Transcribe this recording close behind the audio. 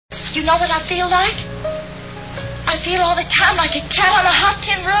You know what I feel like? I feel all the time like a cat on a hot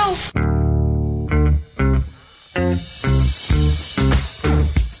tin roof.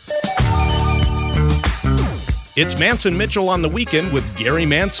 It's Mantz and Mitchell on the weekend with Gary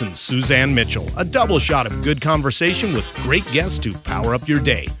Mantz and Suzanne Mitchell. A double shot of good conversation with great guests to power up your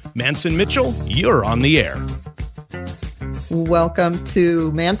day. Mantz and Mitchell, you're on the air. Welcome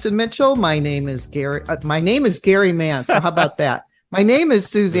to Mantz and Mitchell. My name is Gary Mantz. So how about that? My name is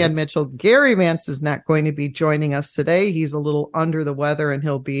Suzanne Mitchell. Gary Mantz is not going to be joining us today. He's a little under the weather and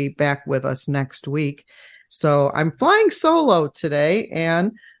he'll be back with us next week. So I'm flying solo today,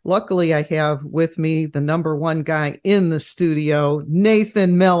 and luckily I have with me the number one guy in the studio,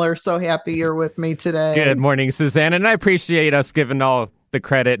 Nathan Miller. So happy you're with me today. Good morning, Suzanne. And I appreciate us giving all the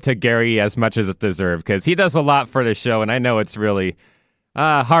credit to Gary as much as it deserved, because he does a lot for the show, and I know it's really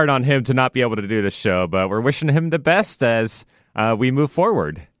hard on him to not be able to do the show, but we're wishing him the best as we move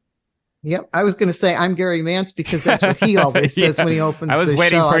forward. Yep, I was going to say I'm Gary Mantz because that's what he always says when he opens the show. I was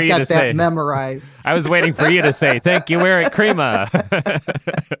waiting for you to say. That memorized. I was waiting for you to say, thank you, Eric Crema.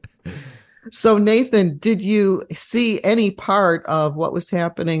 So, Nathan, did you see any part of what was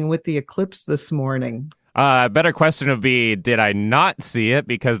happening with the eclipse this morning? A better question would be, did I not see it?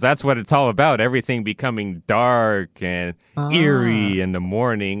 Because that's what it's all about, everything becoming dark and eerie in the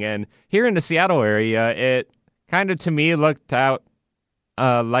morning. And here in the Seattle area, it kind of, to me, looked out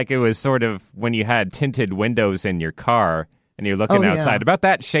like it was sort of when you had tinted windows in your car and you're looking outside, about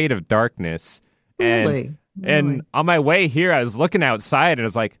that shade of darkness. Really? And on my way here, I was looking outside and I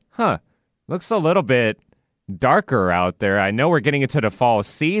was like, looks a little bit darker out there. I know we're getting into the fall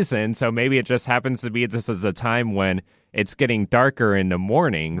season, so maybe it just happens to be this is a time when it's getting darker in the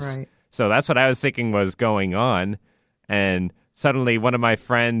mornings. Right. So that's what I was thinking was going on. And suddenly one of my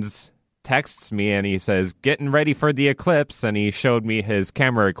friends texts me and he says, getting ready for the eclipse, and he showed me his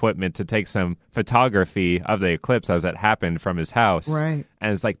camera equipment to take some photography of the eclipse as it happened from his house. Right.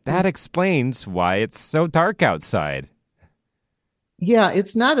 And it's like, that explains why it's so dark outside. Yeah,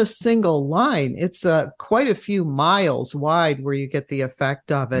 it's not a single line. It's quite a few miles wide where you get the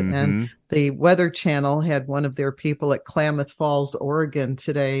effect of it. Mm-hmm. And the Weather Channel had one of their people at Klamath Falls, Oregon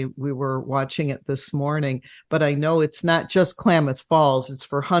today. We were watching it this morning, but I know it's not just Klamath Falls. It's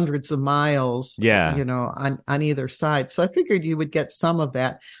for hundreds of miles, on either side. So I figured you would get some of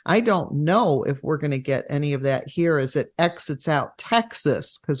that. I don't know if we're going to get any of that here as it exits out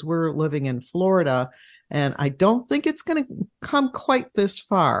Texas, because we're living in Florida. And I don't think it's going to come quite this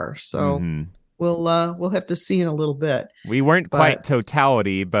far. So we'll have to see in a little bit. We weren't quite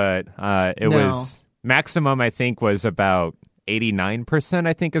totality, but it was maximum, I think, was about 89%,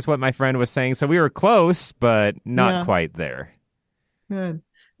 I think is what my friend was saying. So we were close, but not quite there. Good.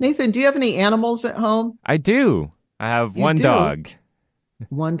 Nathan, do you have any animals at home? I do. I have one dog.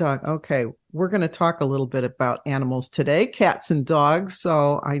 One dog. Okay. We're going to talk a little bit about animals today, cats and dogs.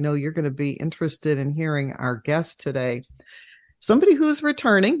 So I know you're going to be interested in hearing our guest today. Somebody who's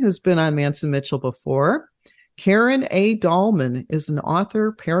returning, who's been on Mantz and Mitchell before. Karen A. Dahlman is an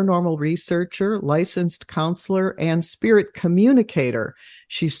author, paranormal researcher, licensed counselor, and spirit communicator.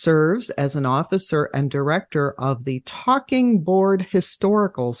 She serves as an officer and director of the Talking Board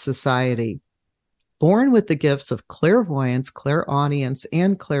Historical Society. Born with the gifts of clairvoyance, clairaudience,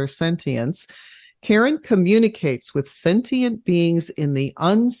 and clairsentience, Karen communicates with sentient beings in the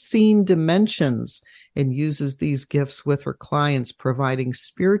unseen dimensions and uses these gifts with her clients, providing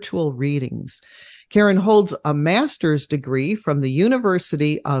spiritual readings. Karen holds a master's degree from the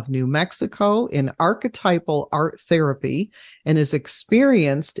University of New Mexico in archetypal art therapy and is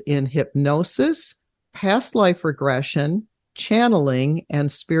experienced in hypnosis, past life regression, channeling,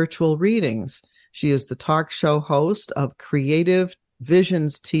 and spiritual readings. She is the talk show host of Creative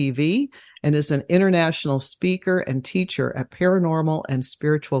Visions TV and is an international speaker and teacher at paranormal and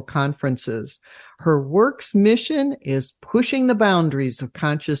spiritual conferences. Her work's mission is pushing the boundaries of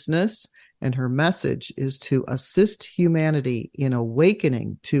consciousness, and her message is to assist humanity in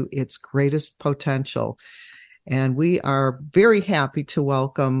awakening to its greatest potential. And we are very happy to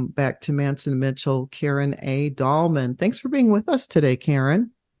welcome back to Mantz and Mitchell, Karen A. Dahlman. Thanks for being with us today,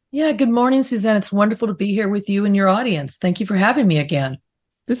 Karen. Yeah, good morning, Suzanne. It's wonderful to be here with you and your audience. Thank you for having me again.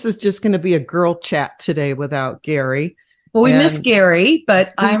 This is just going to be a girl chat today without Gary. Well, we miss Gary,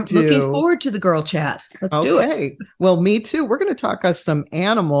 but I'm looking forward to the girl chat. Let's do it. Well, me too. We're going to talk about some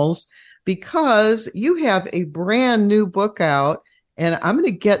animals because you have a brand new book out, and I'm going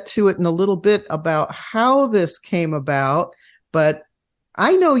to get to it in a little bit about how this came about. But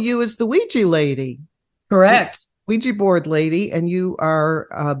I know you as the Ouija lady. Correct. Ouija board lady, and you are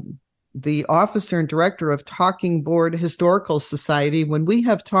the officer and director of Talking Board Historical Society. When we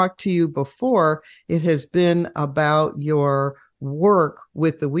have talked to you before, it has been about your work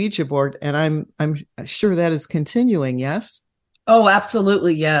with the Ouija board, and I'm sure that is continuing. Yes. Oh,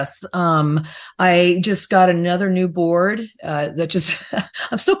 absolutely. Yes. I just got another new board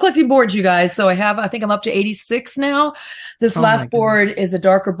I'm still collecting boards, you guys. So I think I'm up to 86 now. This last board is a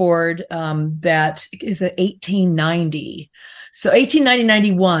darker board that is a 1890. So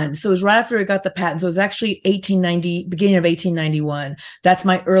 1890-91. So it was right after I got the patent. So it was actually 1890, beginning of 1891. That's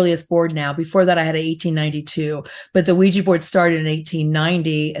my earliest board now. Before that, I had an 1892. But the Ouija board started in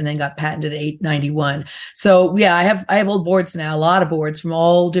 1890 and then got patented in 1891. So yeah, I have old boards now, a lot of boards from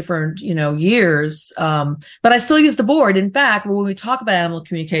all different, years. But I still use the board. In fact, when we talk about animal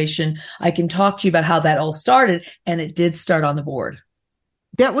communication, I can talk to you about how that all started. And it did start on the board.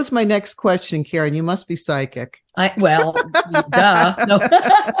 That was my next question, Karen. You must be psychic. Duh. No.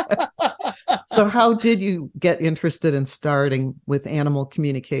 So how did you get interested in starting with animal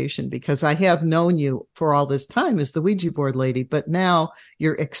communication? Because I have known you for all this time as the Ouija board lady, but now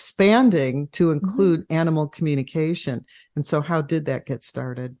you're expanding to include animal communication. And so how did that get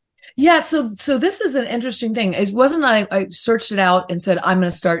started? Yeah, so this is an interesting thing. It wasn't that I searched it out and said, I'm going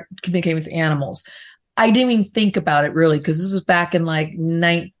to start communicating with animals. I didn't even think about it really, because this was back in like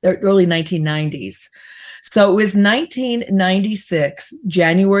early 1990s. So it was 1996,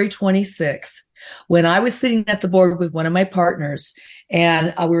 January 26th, when I was sitting at the board with one of my partners,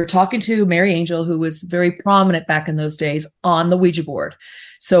 and we were talking to Mary Angel, who was very prominent back in those days on the Ouija board.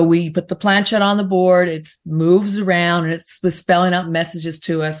 So we put the planchette on the board, it moves around, and it was spelling out messages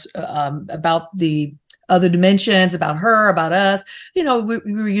to us about the other dimensions, about her, about us. We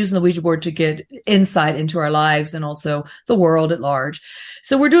were using the Ouija board to get insight into our lives and also the world at large.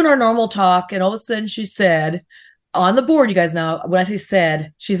 So we're doing our normal talk, and all of a sudden she said on the board, you guys know, when I say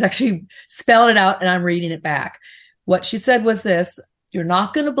said, she's actually spelled it out and I'm reading it back. What she said was this: "You're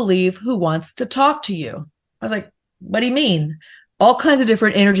not going to believe who wants to talk to you." I was like, what do you mean? All kinds of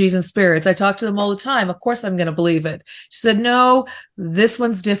different energies and spirits. I talk to them all the time. Of course, I'm going to believe it. She said, no, this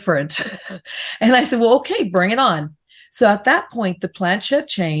one's different. And I said, well, okay, bring it on. So at that point, the planchette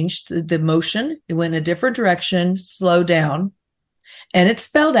changed the motion. It went in a different direction, slowed down, and it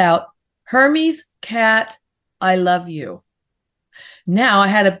spelled out, "Hermes, cat, I love you." Now I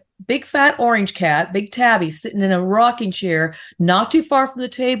had a big fat orange cat, big tabby, sitting in a rocking chair, not too far from the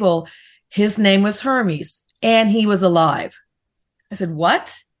table. His name was Hermes, and he was alive. I said,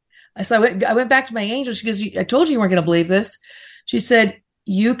 what? So I went back to my angel. She goes, I told you weren't going to believe this. She said,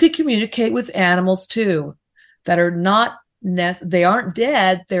 you could communicate with animals too that are they aren't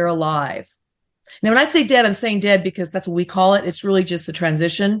dead, they're alive. Now, when I say dead, I'm saying dead because that's what we call it. It's really just a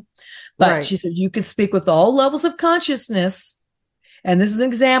transition. But right. She said, you can speak with all levels of consciousness. And this is an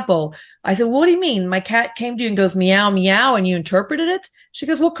example. I said, what do you mean? My cat came to you and goes, meow, meow, and you interpreted it? She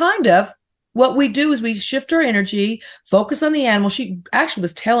goes, well, kind of. What we do is we shift our energy, focus on the animal. She actually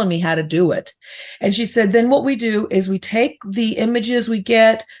was telling me how to do it. And she said, then what we do is we take the images we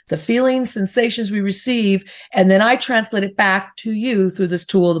get, the feelings, sensations we receive, and then I translate it back to you through this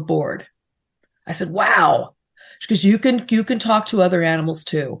tool of the board. I said, wow. Because you can talk to other animals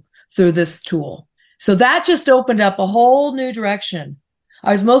too through this tool. So that just opened up a whole new direction.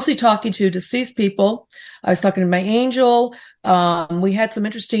 I was mostly talking to deceased people. I was talking to my angel. We had some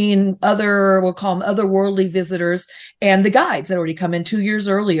interesting we'll call them otherworldly visitors, and the guides that already come in 2 years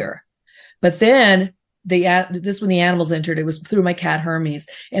earlier. But then this when the animals entered, it was through my cat Hermes.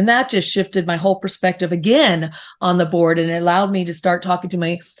 And that just shifted my whole perspective again on the board. And it allowed me to start talking to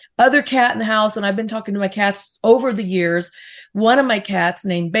my other cat in the house. And I've been talking to my cats over the years. One of my cats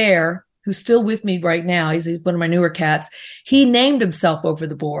named Bear, who's still with me right now, he's one of my newer cats, he named himself over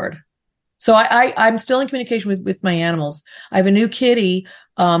the board. So I'm still in communication with my animals. I have a new kitty.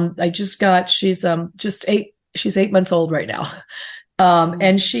 I just got, she's 8 months old right now.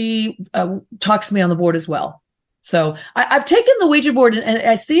 And she talks to me on the board as well. So I've taken the Ouija board and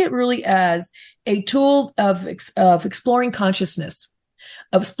I see it really as a tool of exploring consciousness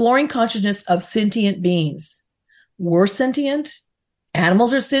of sentient beings. We're sentient.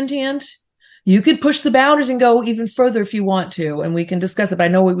 Animals are sentient. You could push the boundaries and go even further if you want to, and we can discuss it. But I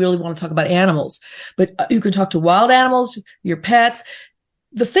know we really want to talk about animals, but you can talk to wild animals, your pets.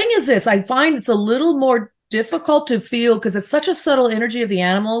 The thing is this, I find it's a little more difficult to feel because it's such a subtle energy of the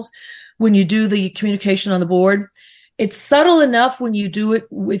animals when you do the communication on the board. It's subtle enough when you do it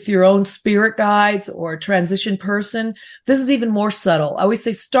with your own spirit guides or a transition person. This is even more subtle. I always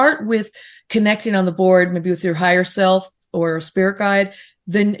say start with connecting on the board, maybe with your higher self or a spirit guide.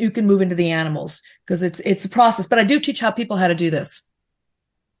 Then you can move into the animals because it's a process. But I do teach people how to do this.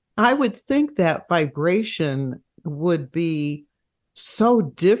 I would think that vibration would be so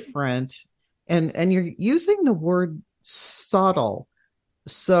different. And you're using the word subtle.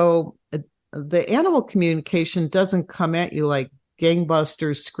 So the animal communication doesn't come at you like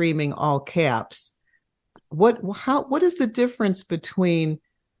gangbusters screaming all caps. What is the difference between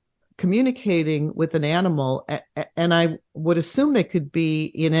communicating with an animal, and I would assume they could be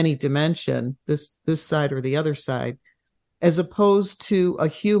in any dimension, this side or the other side, as opposed to a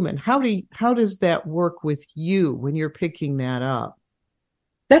human? How does that work with you when you're picking that up?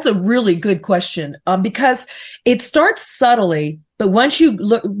 That's a really good question, because it starts subtly, but once you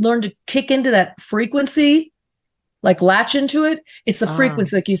learn to kick into that frequency, like latch into it, it's a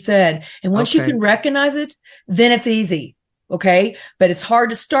frequency, like you said. And once you can recognize it, then it's easy. Okay. But it's hard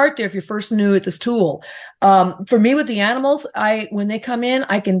to start there if you're first new at this tool. For me with the animals, when they come in,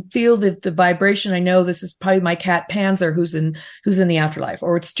 I can feel the vibration. I know this is probably my cat Panzer, who's in the afterlife,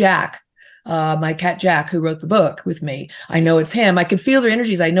 or it's Jack, my cat Jack, who wrote the book with me. I know it's him. I can feel their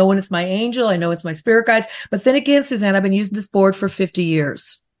energies. I know when it's my angel. I know it's my spirit guides. But then again, Suzanne, I've been using this board for 50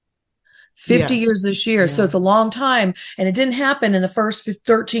 years. 50 years this year. Yeah. So it's a long time. And it didn't happen in the first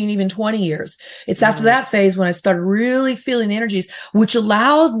 13, even 20 years. It's after that phase when I started really feeling the energies, which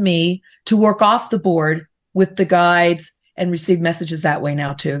allowed me to work off the board with the guides and receive messages that way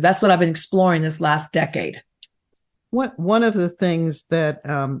now too. That's what I've been exploring this last decade. One of the things that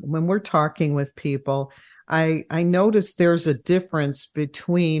when we're talking with people, I notice there's a difference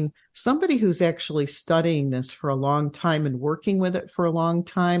between somebody who's actually studying this for a long time and working with it for a long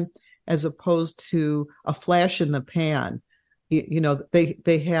time, as opposed to a flash in the pan.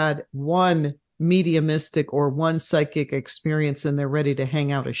 They had one mediumistic or one psychic experience and they're ready to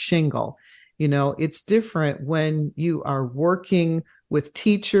hang out a shingle. It's different when you are working with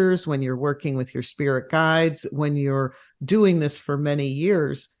teachers, when you're working with your spirit guides, when you're doing this for many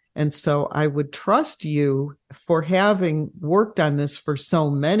years. And so I would trust you, for having worked on this for so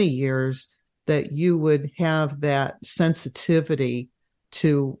many years, that you would have that sensitivity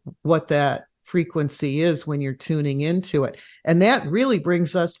to what that frequency is when you're tuning into it. And that really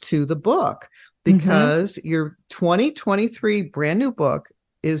brings us to the book, because your 2023 brand new book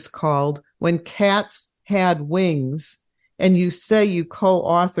is called When Cats Had Wings, and you say you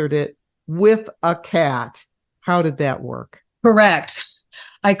co-authored it with a cat. How did that work? Correct.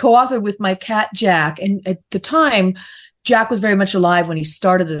 I co-authored with my cat, Jack. And at the time, Jack was very much alive when he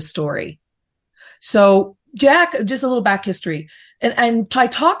started this story. So Jack, just a little back history. And I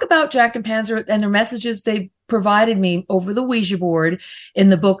talk about Jack and Panzer and their messages they provided me over the Ouija board in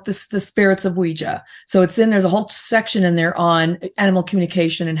the book, The Spirits of Ouija. So there's a whole section in there on animal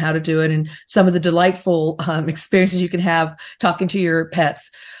communication and how to do it, and some of the delightful experiences you can have talking to your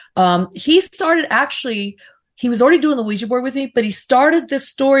pets. He was already doing the Ouija board with me, but he started this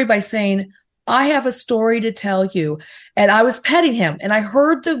story by saying, I have a story to tell you. And I was petting him and I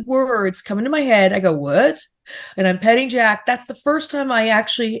heard the words come into my head. I go, what? And I'm petting Jack. That's the first time I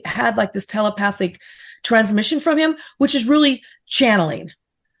actually had like this telepathic transmission from him, which is really channeling.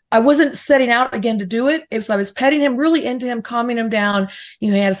 I wasn't setting out again to do it. I was petting him, really into him, calming him down. He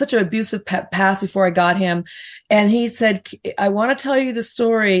had such an abusive past before I got him. And he said, I want to tell you the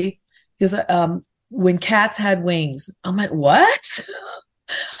story because When Cats Had Wings. I'm like, what?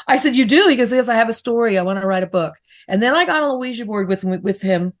 I said, you do? He goes, yes, I have a story. I want to write a book. And then I got on the Ouija board with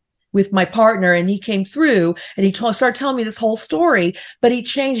him, with my partner, and he came through and he started telling me this whole story, but he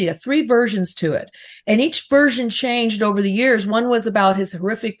changed it. He had 3 versions to it. And each version changed over the years. One was about his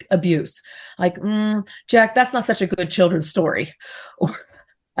horrific abuse. Like, Jack, that's not such a good children's story. Or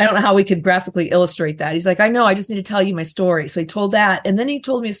I don't know how we could graphically illustrate that. He's like, I know, I just need to tell you my story. So he told that. And then he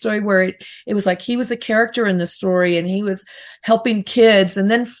told me a story where it was like he was a character in the story and he was helping kids. And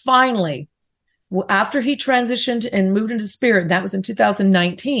then finally, after he transitioned and moved into spirit, that was in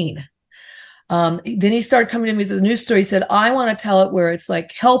 2019. Then he started coming to me with a new story. He said, I want to tell it where it's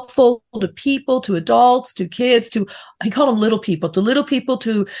like helpful to people, to adults, to kids, he called them little people,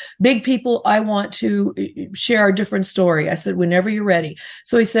 to big people. I want to share a different story. I said, whenever you're ready.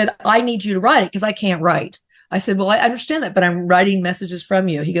 So he said, I need you to write it because I can't write. I said, well, I understand that, but I'm writing messages from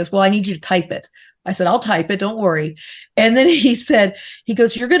you. He goes, well, I need you to type it. I said, I'll type it. Don't worry. And then he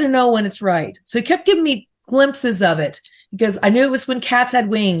goes, you're going to know when it's right. So he kept giving me glimpses of it because I knew it was When Cats Had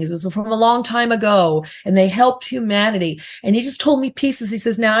Wings. It was from a long time ago and they helped humanity. And he just told me pieces. He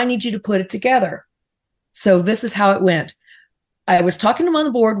says, now I need you to put it together. So this is how it went. I was talking to him on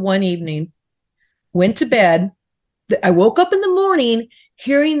the board one evening, went to bed. I woke up in the morning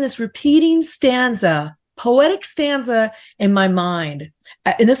hearing this repeating poetic stanza in my mind.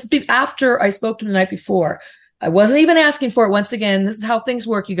 And this would be after I spoke to him the night before. I wasn't even asking for it. Once again, this is how things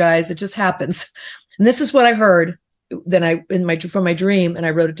work, you guys. It just happens. And this is what I heard from my dream, and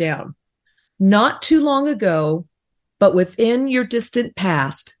I wrote it down. Not too long ago, but within your distant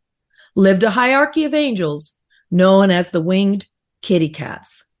past, lived a hierarchy of angels known as the winged kitty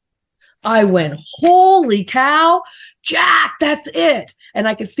cats. I went, holy cow, Jack, that's it. And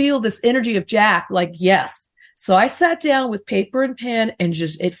I could feel this energy of Jack, like, yes. So I sat down with paper and pen and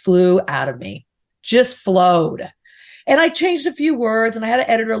it flew out of me, just flowed. And I changed a few words and I had an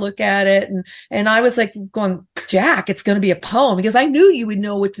editor look at it. And I was like going, Jack, it's going to be a poem, because I knew you would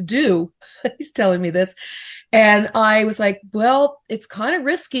know what to do. He's telling me this. And I was like, well, it's kind of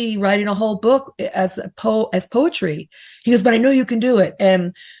risky writing a whole book as poetry. He goes, but I know you can do it.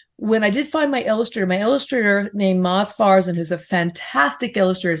 And when I did find my illustrator named Maz Farzan, who's a fantastic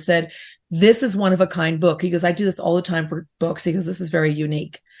illustrator, said, this is one of a kind book. He goes, I do this all the time for books. He goes, this is very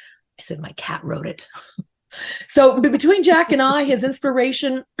unique. I said, my cat wrote it. So between Jack and I, his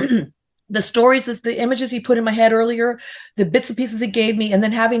inspiration, the stories, the images he put in my head earlier, the bits and pieces he gave me, and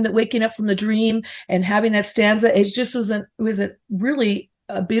then having the waking up from the dream and having that stanza, it just was a really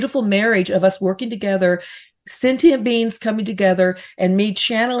a beautiful marriage of us working together, sentient beings coming together, and me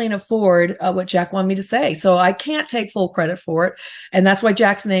channeling forward what Jack wanted me to say. So I can't take full credit for it. And that's why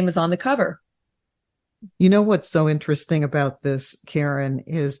Jack's name is on the cover. You know, what's so interesting about this, Karen,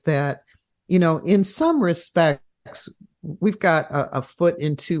 is that, you know, in some respects, we've got a foot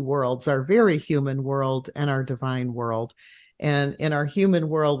in two worlds, our very human world and our divine world. And in our human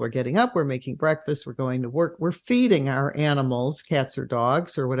world, we're getting up, we're making breakfast, we're going to work, we're feeding our animals, cats or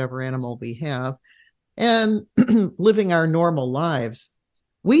dogs or whatever animal we have, and living our normal lives.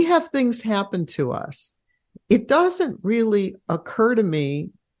 We have things happen to us. It doesn't really occur to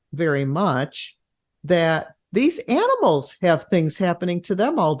me very much that these animals have things happening to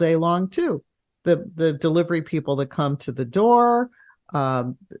them all day long too. The delivery people that come to the door,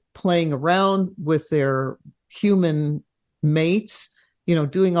 playing around with their human mates, you know,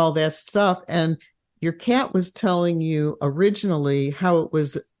 doing all that stuff. And your cat was telling you originally how it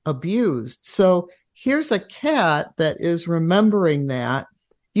was abused. So here's a cat that is remembering that.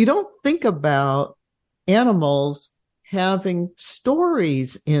 You don't think about animals having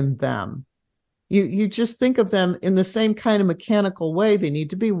stories in them. You just think of them in the same kind of mechanical way. They need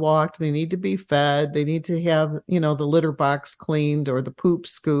to be walked. They need to be fed. They need to have, you know, the litter box cleaned or the poop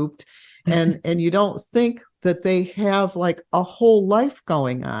scooped. And you don't think that they have like a whole life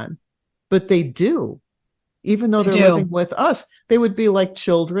going on, but they do. Even though they're living with us, they would be like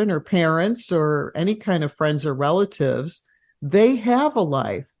children or parents or any kind of friends or relatives. They have a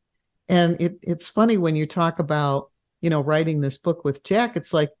life. And it's funny when you talk about, you know, writing this book with Jack,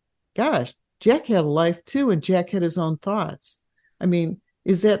 it's like, gosh, Jack had a life too, and Jack had his own thoughts. I mean,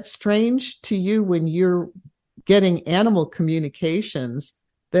 is that strange to you when you're getting animal communications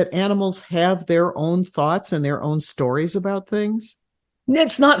that animals have their own thoughts and their own stories about things?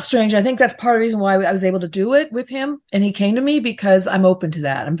 It's not strange. I think that's part of the reason why I was able to do it with him. And he came to me because I'm open to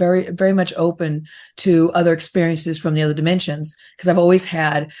that. I'm very, very much open to other experiences from the other dimensions, because I've always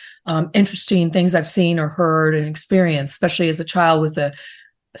had interesting things I've seen or heard and experienced, especially as a child with a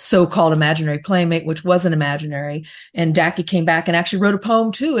so-called imaginary playmate, which wasn't imaginary. And Dacky came back and actually wrote a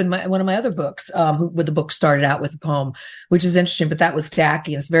poem too in one of my other books, where the book started out with a poem, which is interesting, but that was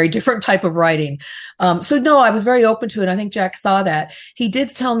Dacky, and it's a very different type of writing. So no, I was very open to it. I think Jack saw that. He did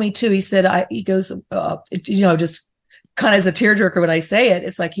tell me too, he said, he goes, you know, just kind of as a tearjerker when I say it,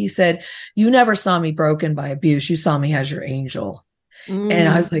 it's like, he said, you never saw me broken by abuse. You saw me as your angel. And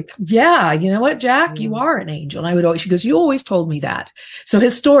I was like, yeah, you know what, Jack, you are an angel. And she goes, you always told me that. So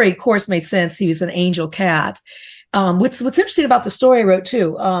his story, of course, made sense. He was an angel cat. What's interesting about the story I wrote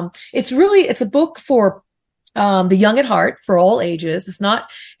too, it's a book for the young at heart, for all ages.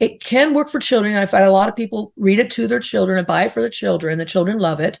 It can work for children. I've had a lot of people read it to their children and buy it for their children. The children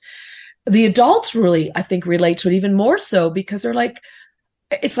love it. The adults really, I think, relate to it even more so, because they're like,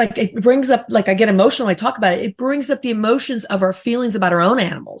 it's like, it brings up, like, I get emotional when I talk about it. It brings up the emotions of our feelings about our own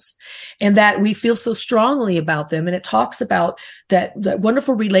animals, and that we feel so strongly about them. And it talks about that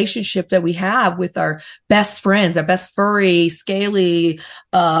wonderful relationship that we have with our best friends, our best furry, scaly,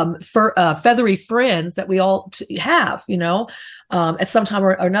 feathery friends that we all have, you know, at some time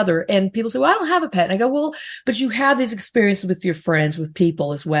or another. And people say, well, I don't have a pet. And I go, well, but you have these experiences with your friends, with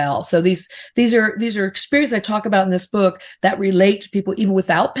people as well. So these are experiences I talk about in this book that relate to people even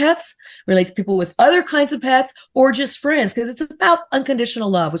without pets, relate to people with other kinds of pets, or just friends, because it's about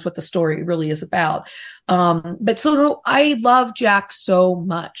unconditional love is what the story really is about. But so I love Jack so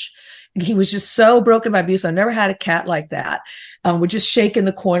much. He was just so broken by abuse. I never had a cat like that. Would just shake in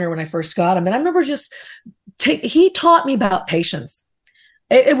the corner when I first got him. And I remember just he taught me about patience.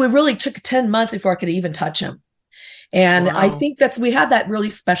 It really took 10 months before I could even touch him. And Wow. I think we had that really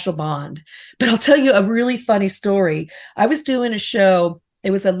special bond. But I'll tell you a really funny story. I was doing a show.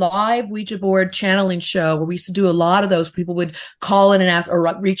 It was a live Ouija board channeling show where we used to do a lot of those. People would call in and ask, or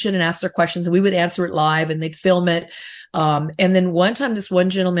reach in and ask their questions, and we would answer it live, and they'd film it. And then one time, this one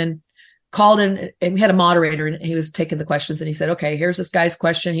gentleman called in, and we had a moderator, and he was taking the questions, and he said, okay, here's this guy's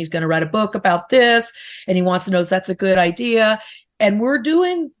question. He's going to write a book about this, and he wants to know if that's a good idea. And we're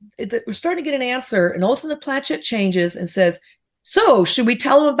starting to get an answer, and all of a sudden the planchette changes and says, so should we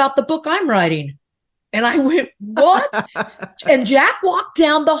tell him about the book I'm writing? And I went, what? And Jack walked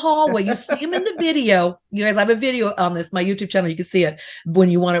down the hallway. You see him in the video. You guys, I have a video on this, my YouTube channel. You can see it when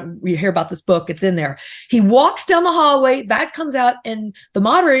you hear about this book. It's in there. He walks down the hallway. That comes out, and the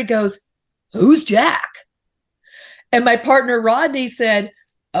moderator goes, who's Jack? And my partner, Rodney, said,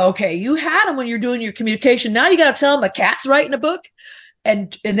 okay, you had him when you're doing your communication. Now you got to tell him a cat's writing a book.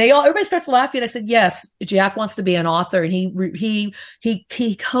 And everybody starts laughing. I said, yes, Jack wants to be an author. And he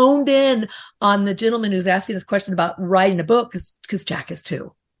honed in on the gentleman who's asking this question about writing a book because Jack is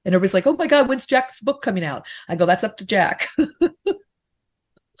too. And everybody's like, oh my God, when's Jack's book coming out? I go, that's up to Jack.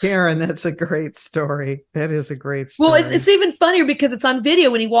 Karen, that's a great story. That is a great story. Well, it's even funnier because it's on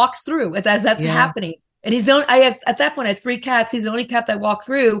video when he walks through as that's happening. And at that point, I had 3 cats. He's the only cat that walked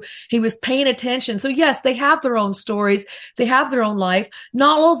through. He was paying attention. So yes, they have their own stories. They have their own life.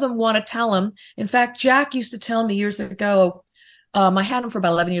 Not all of them want to tell them. In fact, Jack used to tell me years ago, I had him for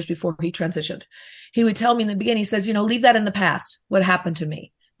about 11 years before he transitioned. He would tell me in the beginning, he says, leave that in the past, what happened to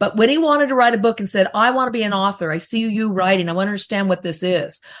me. But when he wanted to write a book and said, I want to be an author. I see you writing. I want to understand what this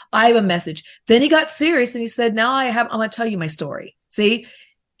is. I have a message. Then he got serious and he said, now I'm going to tell you my story. See,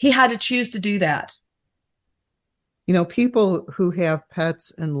 he had to choose to do that. People who have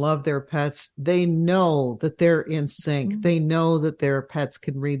pets and love their pets, they know that they're in sync. Mm-hmm. They know that their pets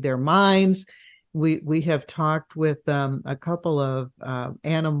can read their minds. We have talked with a couple of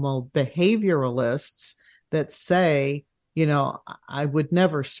animal behavioralists that say, I would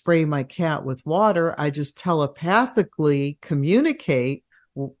never spray my cat with water. I just telepathically communicate,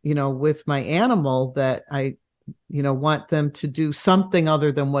 with my animal that I want them to do something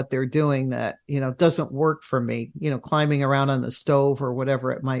other than what they're doing that, doesn't work for me, climbing around on the stove or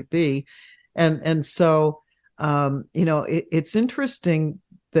whatever it might be. And so, it's interesting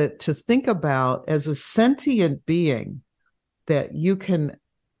that to think about as a sentient being that you can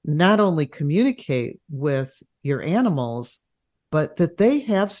not only communicate with your animals, but that they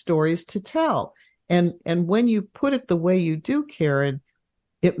have stories to tell. And when you put it the way you do, Karen,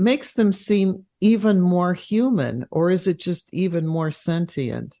 it makes them seem even more human, or is it just even more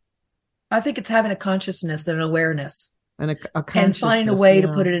sentient? I think it's having a consciousness and an awareness, and and finding a way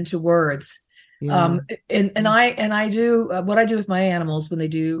to put it into words. Yeah. And I do what I do with my animals when they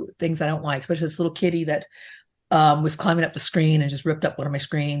do things I don't like, especially this little kitty that was climbing up the screen and just ripped up one of my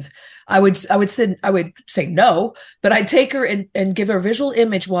screens. I would say no, but I'd take her and give her a visual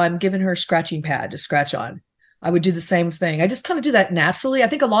image while I'm giving her a scratching pad to scratch on. I would do the same thing. I just kind of do that naturally. I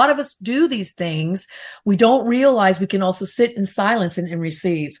think a lot of us do these things. We don't realize we can also sit in silence and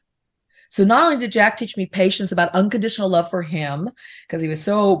receive. So not only did Jack teach me patience about unconditional love for him, because he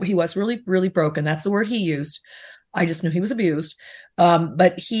was really, really broken. That's the word he used. I just knew he was abused.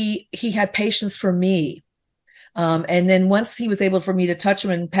 But he had patience for me. And then once he was able for me to touch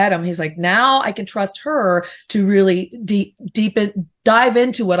him and pet him, he's like, now I can trust her to really dive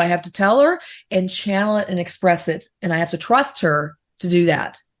into what I have to tell her and channel it and express it. And I have to trust her to do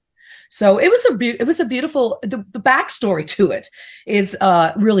that. So it was a beautiful, the backstory to it is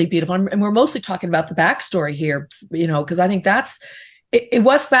really beautiful. And we're mostly talking about the backstory here, because I think it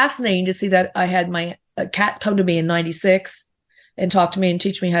was fascinating to see that I had my cat come to me in 96 and talk to me and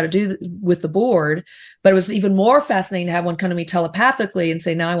teach me how to do with the board. But it was even more fascinating to have one come to me telepathically and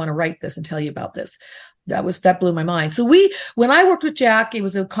say, now I want to write this and tell you about this. That blew my mind. So when I worked with Jack, it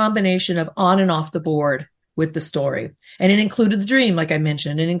was a combination of on and off the board with the story. And it included the dream, like I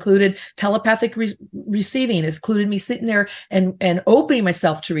mentioned. It included telepathic receiving. It included me sitting there and opening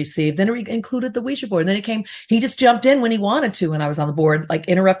myself to receive. Then it included the Ouija board. And then he just jumped in when he wanted to when I was on the board, like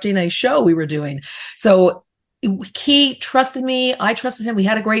interrupting a show we were doing. So he trusted me. I trusted him. We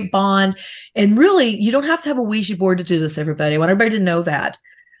had a great bond. And really, you don't have to have a Ouija board to do this, everybody. I want everybody to know that.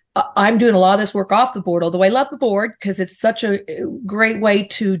 I'm doing a lot of this work off the board, although I love the board because it's such a great way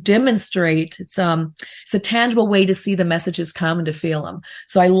to demonstrate. It's a tangible way to see the messages come and to feel them.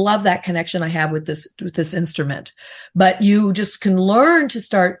 So I love that connection I have with this instrument. But you just can learn to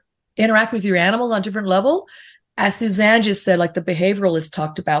start interacting with your animals on a different level as Suzanne just said, like the behavioralist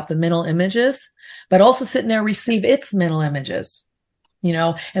talked about the mental images, but also sitting there receive its mental images.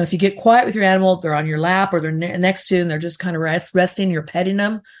 And if you get quiet with your animal, they're on your lap or they're next to you and they're just kind of resting, you're petting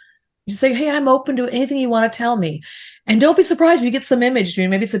them. You say, hey, I'm open to anything you want to tell me. And don't be surprised if you get some image.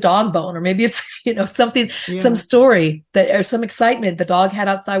 Maybe it's a dog bone, or maybe it's, something, some story that, or some excitement the dog had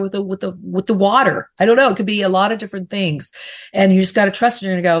outside with the water. I don't know. It could be a lot of different things. And you just got to trust it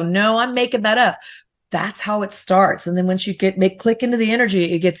and go, no, I'm making that up. That's how it starts. And then once you click into the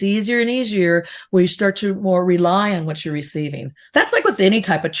energy, it gets easier and easier where you start to more rely on what you're receiving. That's like with any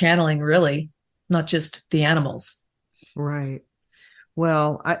type of channeling, really, not just the animals. Right.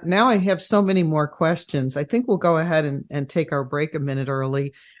 Well, now I have so many more questions. I think we'll go ahead and take our break a minute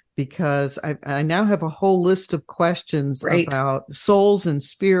early, because I now have a whole list of questions about souls and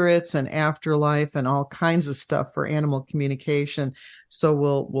spirits and afterlife and all kinds of stuff for animal communication.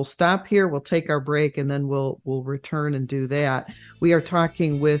 So we'll stop here. We'll take our break, and then we'll return and do that. We are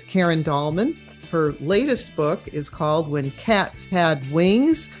talking with Karen Dahlman. Her latest book is called When Cats Had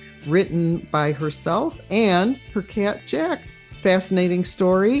Wings, written by herself and her cat, Jack. Fascinating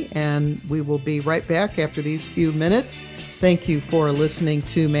story, and we will be right back after these few minutes. Thank you for listening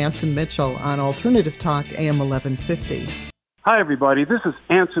to Mantz and Mitchell on Alternative Talk AM 1150. Hi, everybody. This is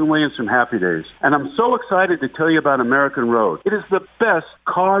Anson Williams from Happy Days, and I'm so excited to tell you about American Road. It is the best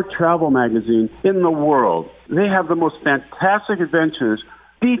car travel magazine in the world. They have the most fantastic adventures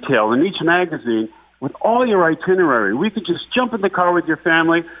detailed in each magazine with all your itinerary. We could just jump in the car with your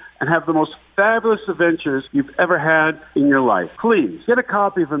family and have the most fabulous adventures you've ever had in your life. Please, get a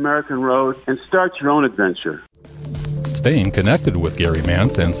copy of American Road and start your own adventure. Staying connected with Gary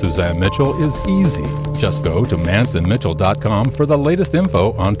Mantz and Suzanne Mitchell is easy. Just go to mantsandmitchell.com for the latest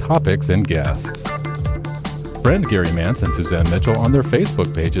info on topics and guests. Friend Gary Mantz and Suzanne Mitchell on their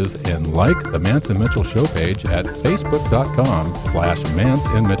Facebook pages and like the Mantz and Mitchell show page at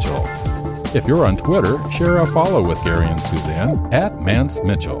facebook.com/mantsandmitchell. If you're on Twitter, share a follow with Gary and Suzanne at Mantz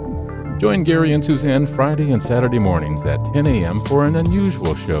Mitchell. Join Gary and Suzanne Friday and Saturday mornings at 10 a.m. for an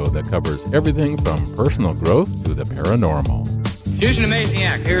unusual show that covers everything from personal growth to the paranormal. Here's an amazing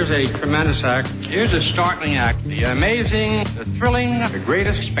act. Here's a tremendous act. Here's a startling act. The amazing, the thrilling, the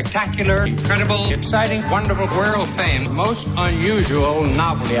greatest, spectacular, incredible, exciting, wonderful, world famed, most unusual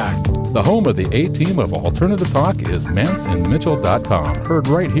novelty act. The home of the A-Team of Alternative Talk is mantsandmitchell.com. Heard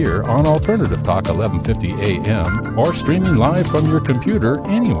right here on Alternative Talk 1150 AM or streaming live from your computer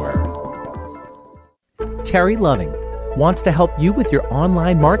anywhere. Terry Loving wants to help you with your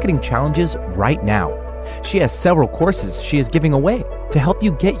online marketing challenges right now. She has several courses she is giving away to help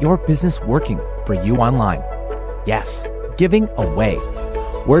you get your business working for you online. Yes, giving away.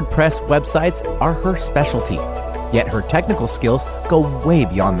 WordPress websites are her specialty, yet her technical skills go way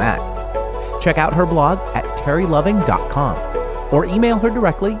beyond that. Check out her blog at terryloving.com or email her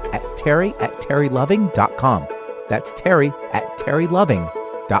directly at terry@terryloving.com. That's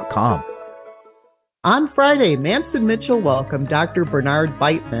terry@terryloving.com. On Friday, Mantz and Mitchell welcome Dr. Bernard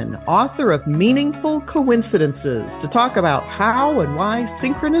Beitman, author of Meaningful Coincidences, to talk about how and why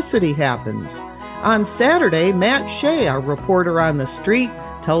synchronicity happens. On Saturday, Matt Shea, our reporter on the street,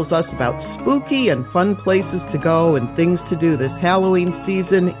 tells us about spooky and fun places to go and things to do this Halloween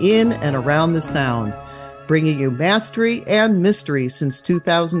season in and around the Sound. Bringing you mastery and mystery since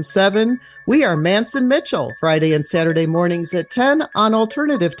 2007, we are Mantz and Mitchell, Friday and Saturday mornings at 10 on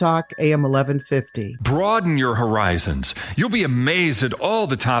Alternative Talk, AM 1150. Broaden your horizons. You'll be amazed at all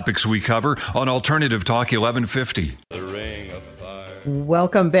the topics we cover on Alternative Talk 1150.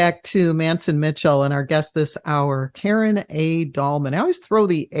 Welcome back to Mantz and Mitchell, and our guest this hour, Karen A. Dahlman. I always throw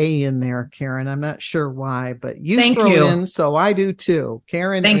the A in there, Karen. I'm not sure why, but you throw it in, so I do too.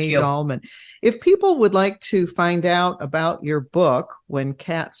 Karen A. Dahlman. If people would like to find out about your book, When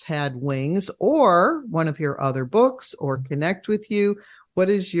Cats Had Wings, or one of your other books, or connect with you, what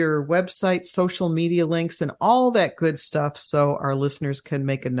is your website, social media links, and all that good stuff so our listeners can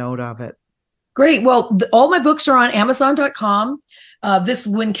make a note of it? Great. Well, all my books are on Amazon.com. This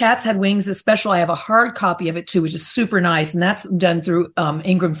When Cats Had Wings is special. I have a hard copy of it too, which is super nice. And that's done through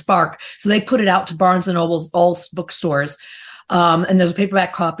Ingram Spark. So they put it out to Barnes and Noble's, all bookstores. And there's a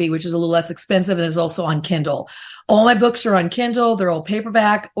paperback copy, which is a little less expensive. And there's also on Kindle. All my books are on Kindle. They're all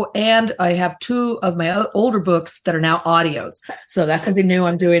paperback. And I have two of my older books that are now audios. So that's something new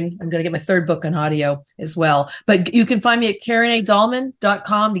I'm doing. I'm going to get my third book on audio as well. But you can find me at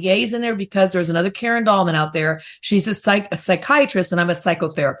KarenADahlman.com. The A is in there because there's another Karen Dahlman out there. She's a psychiatrist and I'm a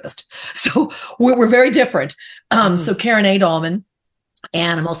psychotherapist. So we're very different. So Karen A. Dahlman.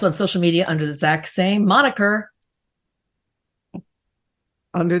 And I'm also on social media under the exact same moniker.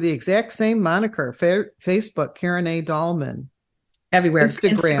 Under the exact same moniker, Facebook, Karen A. Dahlman. Everywhere.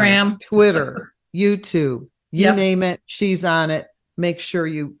 Instagram. Twitter, YouTube, you Yep. name it, she's on it. Make sure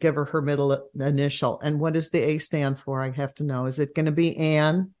you give her her middle initial. And what does the A stand for? I have to know. Is it going to be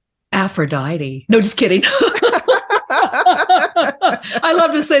Anne? Aphrodite. No, just kidding. I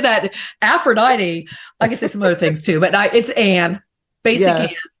love to say that. Aphrodite. I can say some other things too, but it's Anne. Basic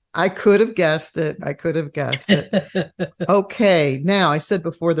Yes, Anne. I could have guessed it. Okay. Now, I said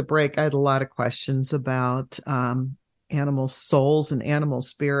before the break, I had a lot of questions about animal souls and animal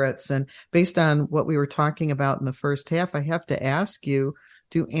spirits. And based on what we were talking about in the first half, I have to ask you,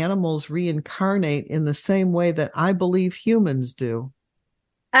 do animals reincarnate in the same way that I believe humans do?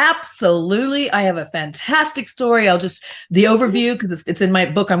 Absolutely. I have a fantastic story. The overview, because it's in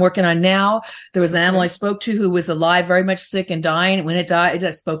my book I'm working on now. There was an animal I spoke to who was alive, very much sick and dying. When it died,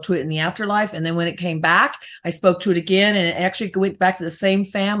 I spoke to it in the afterlife. And then when it came back, I spoke to it again. And it actually went back to the same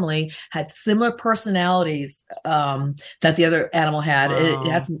family, had similar personalities that the other animal had.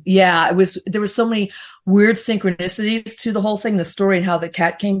 Wow. There was so many weird synchronicities to the whole thing, the story and how the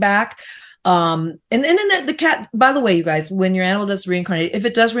cat came back. And then the cat, by the way, you guys, when your animal does reincarnate, if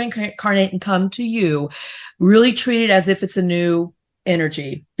it does reincarnate and come to you, really treat it as if it's a new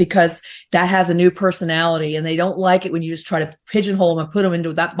energy, because that has a new personality, and they don't like it when you just try to pigeonhole them and put them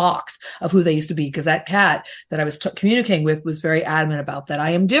into that box of who they used to be. Because that cat that I was communicating with was very adamant about that.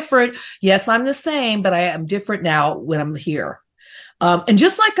 I am different. Yes, I'm the same, but I am different now when I'm here. And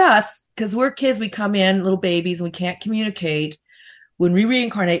just like us, because we're kids, we come in little babies and we can't communicate. When we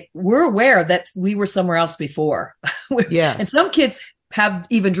reincarnate, we're aware that we were somewhere else before. Yes. And some kids have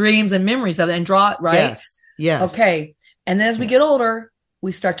even dreams and memories of it and draw it, right? Yes. Okay. And then as we get older,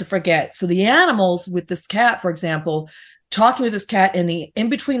 we start to forget. So the animals with this cat, for example, talking with this cat in the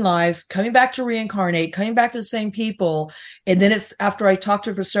in-between lives, coming back to reincarnate, coming back to the same people. And then it's after I talked to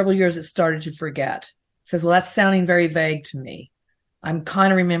her for several years, it started to forget. It says, well, that's sounding very vague to me. I'm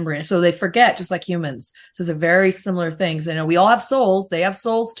kind of remembering it. So they forget, just like humans. So they're very similar things. I know we all have souls. They have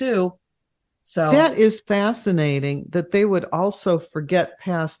souls too. So that is fascinating that they would also forget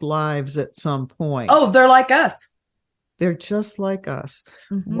past lives at some point. Oh, they're like us. They're just like us.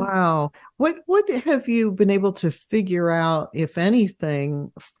 Mm-hmm. Wow. What have you been able to figure out, if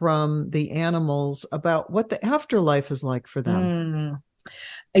anything, from the animals about what the afterlife is like for them?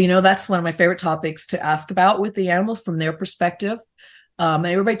 That's one of my favorite topics to ask about with the animals from their perspective.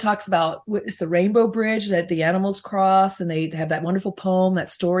 Everybody talks about it's the rainbow bridge that the animals cross, and they have that wonderful poem, that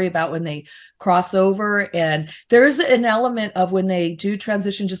story about when they cross over. And there's an element of when they do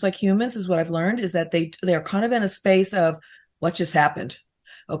transition, just like humans, is what I've learned, is that they're kind of in a space of what just happened.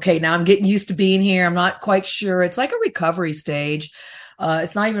 Okay, now I'm getting used to being here. I'm not quite sure. It's like a recovery stage.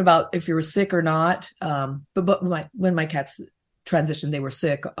 It's not even about if you were sick or not. But when my cats transitioned, they were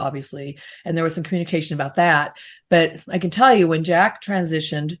sick, obviously, and there was some communication about that. But I can tell you, when Jack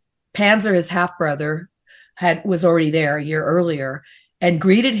transitioned, Panzer, his half brother, was already there a year earlier and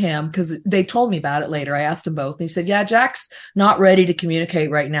greeted him, because they told me about it later. I asked them both, and he said, yeah, Jack's not ready to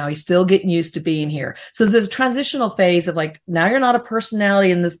communicate right now. He's still getting used to being here. So there's a transitional phase of like, now you're not a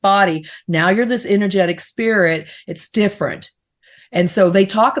personality in this body. Now you're this energetic spirit. It's different. And so they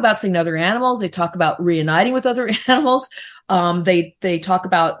talk about seeing other animals. They talk about reuniting with other animals. They talk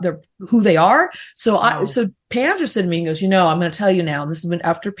about who they are. So Panzer said to me, he goes, I'm going to tell you now. And this has been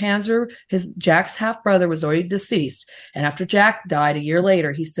after Panzer, Jack's half brother, was already deceased. And after Jack died a year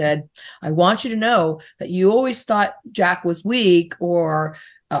later, he said, I want you to know that you always thought Jack was weak or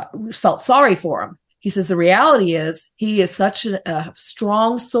felt sorry for him. He says, the reality is he is such a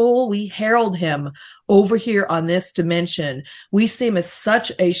strong soul. We herald him over here on this dimension. We see him as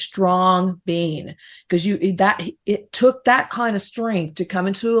such a strong being, because it took that kind of strength to come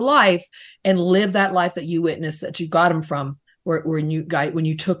into a life and live that life that you witnessed, that you got him from when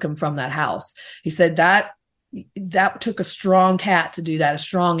you took him from that house. He said that took a strong cat to do that, a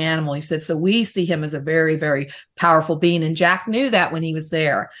strong animal. He said, so we see him as a very, very powerful being. And Jack knew that when he was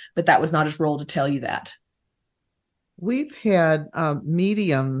there, but that was not his role to tell you that. We've had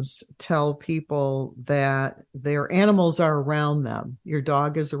mediums tell people that their animals are around them. Your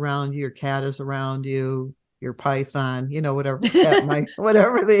dog is around you, your cat is around you, your python, whatever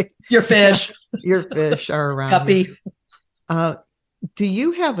your fish, your fish are around Guppy. You. Do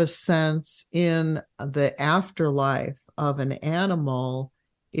you have a sense in the afterlife of an animal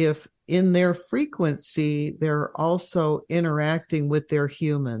if in their frequency they're also interacting with their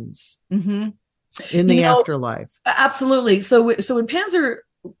humans in the afterlife? Absolutely. So when Panzer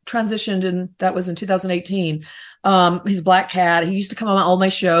transitioned, and that was in 2018. He's a black cat. He used to come on all my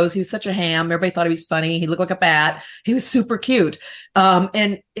shows. He was such a ham. Everybody thought he was funny. He looked like a bat. He was super cute. And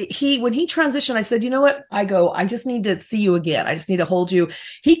when he transitioned, I said, you know what? I just need to see you again. I just need to hold you.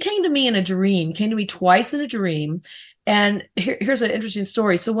 He came to me in a dream, came to me twice in a dream. And here's an interesting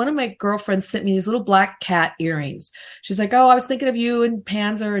story. So one of my girlfriends sent me these little black cat earrings. She's like, oh, I was thinking of you and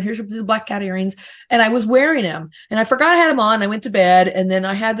Panzer, and here's your black cat earrings. And I was wearing them, and I forgot I had them on. I went to bed, and then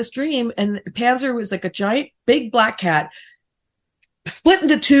I had this dream, and Panzer was like a giant, big black cat split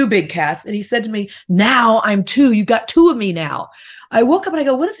into two big cats. And he said to me, now I'm two. You got two of me now. I woke up and I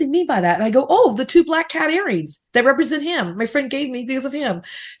go, what does he mean by that? And I go, oh, the two black cat earrings that represent him. My friend gave me because of him.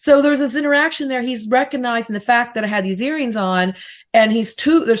 So there was this interaction there. He's recognizing the fact that I had these earrings on, and there's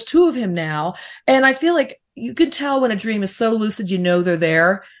two of him now. And I feel like you can tell when a dream is so lucid, you know they're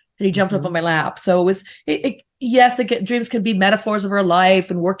there. And he jumped up on my lap. So it was, yes, dreams can be metaphors of our life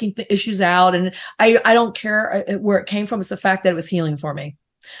and working issues out. And I don't care where it came from. It's the fact that it was healing for me.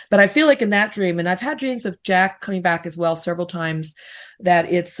 But I feel like in that dream, and I've had dreams of Jack coming back as well several times,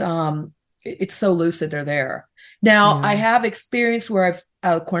 that it's so lucid they're there. Now, I have experience where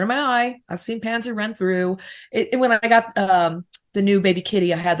out of the corner of my eye, I've seen Panzer run through. When I got the new baby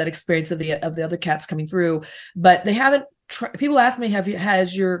kitty, I had that experience of the other cats coming through, but they haven't. People ask me,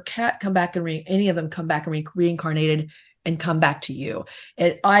 has your cat come back and any of them come back and reincarnated and come back to you?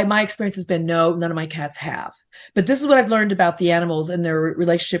 And my experience has been, no, none of my cats have. But this is what I've learned about the animals and their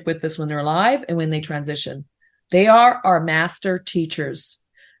relationship with us when they're alive and when they transition. They are our master teachers.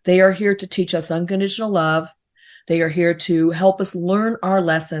 They are here to teach us unconditional love. They are here to help us learn our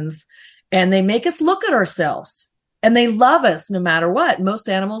lessons, and they make us look at ourselves. And they love us no matter what. Most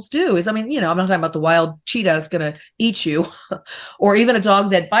animals do. I'm not talking about the wild cheetah that's going to eat you or even a dog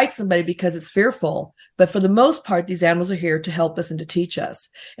that bites somebody because it's fearful. But for the most part, these animals are here to help us and to teach us.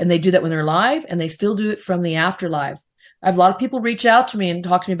 And they do that when they're alive, and they still do it from the afterlife. I have a lot of people reach out to me and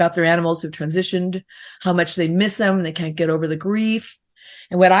talk to me about their animals who've transitioned, how much they miss them, and they can't get over the grief.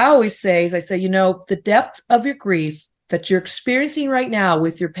 And what I always say is, the depth of your grief that you're experiencing right now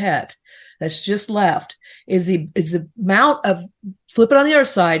with your pet that's just left is the amount of, flip it on the other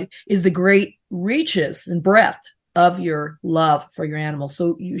side, is the great reaches and breadth of your love for your animal.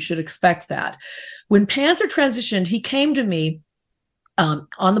 So you should expect that. When Panzer transitioned, he came to me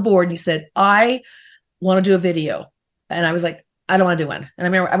on the board and he said, I want to do a video. And I was like, I don't want to do one. And I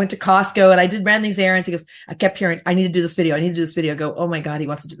remember I went to Costco and I ran these errands. He goes, I kept hearing, I need to do this video. I need to do this video. I go, oh my God, he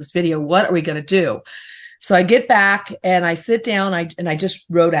wants to do this video. What are we going to do? So I get back and I sit down and I just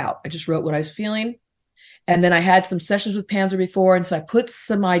wrote out. I just wrote what I was feeling. And then I had some sessions with Panzer before. And so I put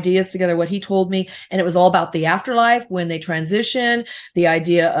some ideas together, what he told me. And it was all about the afterlife, when they transition, the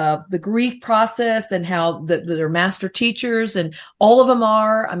idea of the grief process and how they're master teachers, and all of them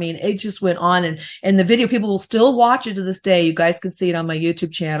are. I mean, it just went on. And the video, people will still watch it to this day. You guys can see it on my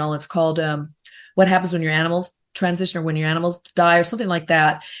YouTube channel. It's called What Happens When Your Animals Transition, or When Your Animals Die, or something like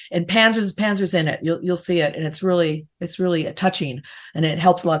that. And Panzer's in it. You'll see it, and it's really touching, and it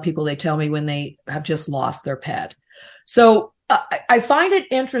helps a lot of people. They tell me when they have just lost their pet. So I find it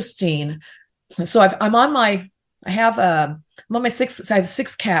interesting. So I'm on my sixth. I have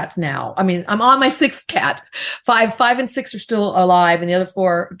 6 cats now. I mean, I'm on my 6th cat. 5 and 6 are still alive, and the other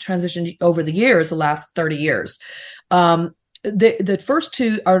 4 transitioned over the years, the last 30 years. The first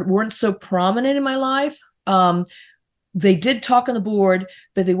 2 weren't so prominent in my life. They did talk on the board,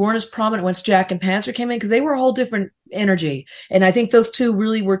 but they weren't as prominent once Jack and Panzer came in, because they were a whole different energy. And I think those 2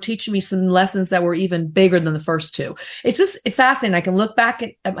 really were teaching me some lessons that were even bigger than the first 2. It's just fascinating. I can look back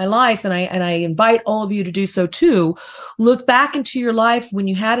at my life, and I invite all of you to do so too. Look back into your life when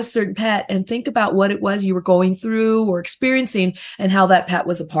you had a certain pet and think about what it was you were going through or experiencing, and how that pet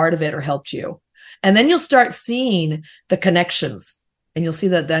was a part of it or helped you. And then you'll start seeing the connections. And you'll see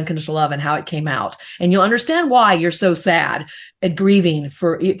the unconditional love and how it came out. And you'll understand why you're so sad and grieving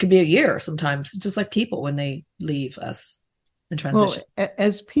for, it could be a year sometimes, just like people when they leave us in transition. Well,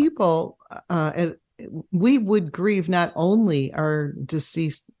 as people, we would grieve not only our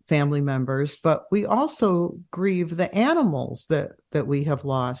deceased family members, but we also grieve the animals that we have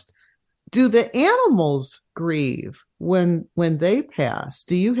lost. Do the animals grieve when they pass?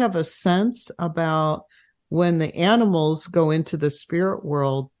 Do you have a sense about when the animals go into the spirit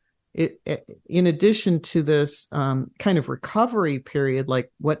world, in addition to this kind of recovery period,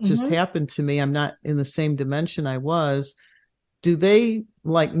 like what just happened to me, I'm not in the same dimension I was, do they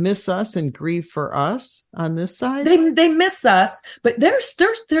like miss us and grieve for us on this side? They miss us, but there's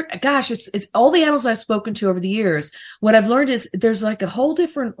gosh, it's all the animals I've spoken to over the years. What I've learned is there's like a whole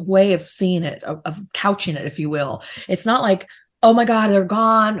different way of seeing it, of couching it, if you will. It's not like oh my God, they're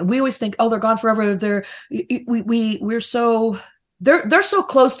gone. We always think, oh, they're gone forever. They're so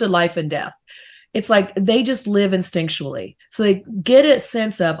close to life and death. It's like they just live instinctually. So they get a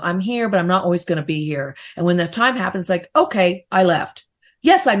sense of, I'm here, but I'm not always going to be here. And when the time happens, like, okay, I left.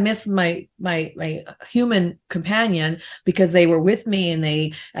 Yes, I miss my human companion because they were with me and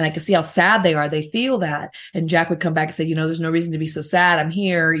I could see how sad they are. They feel that. And Jack would come back and say, there's no reason to be so sad. I'm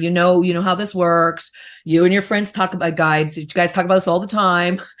here. You know how this works. You and your friends talk about guides. You guys talk about this all the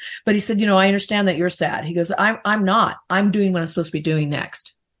time. But he said, I understand that you're sad. He goes, I'm not. I'm doing what I'm supposed to be doing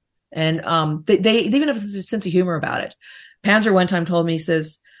next. And they even have a sense of humor about it. Panzer one time told me, I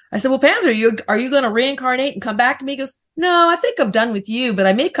said, well, Panzer, are you going to reincarnate and come back to me? He goes, no, I think I'm done with you, but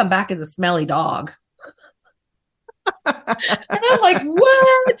I may come back as a smelly dog. And I'm like,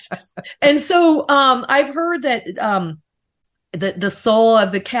 what? And so I've heard that the soul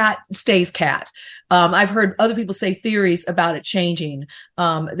of the cat stays cat. I've heard other people say theories about it changing.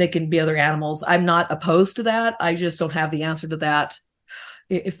 They can be other animals. I'm not opposed to that. I just don't have the answer to that.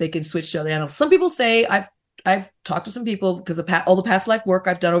 If they can switch to other animals. Some people say, I've talked to some people because of all the past life work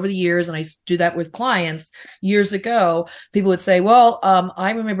I've done over the years, and I used to do that with clients years ago. People would say, well,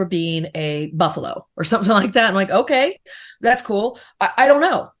 I remember being a buffalo or something like that. I'm like, okay, that's cool. I don't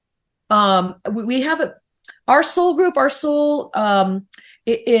know. We have our soul group,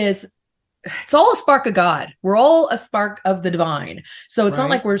 it's all a spark of God. We're all a spark of the divine. So it's not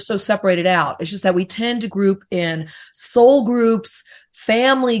like we're so separated out. It's just that we tend to group in soul groups,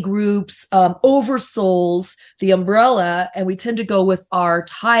 family groups, oversouls, the umbrella, and we tend to go with our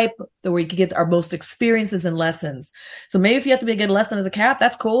type that we can get our most experiences and lessons. So maybe if you have to be a good lesson as a cat,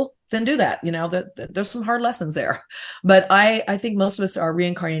 that's cool. Then do that. There's some hard lessons there. But I think most of us are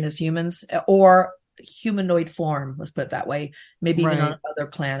reincarnating as humans or humanoid form. Let's put it that way. Maybe even on other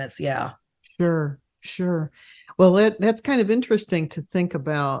planets. Yeah. Sure. Well, that's kind of interesting to think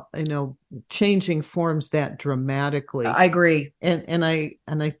about, changing forms that dramatically. I agree. And I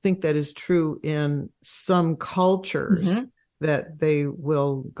think that is true in some cultures, that they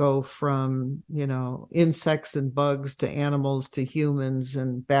will go from, insects and bugs to animals to humans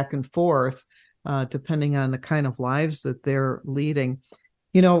and back and forth, depending on the kind of lives that they're leading.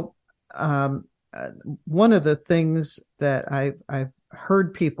 One of the things that I've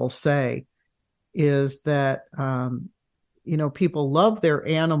heard people say is that, people love their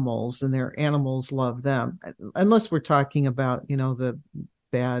animals and their animals love them, unless we're talking about, the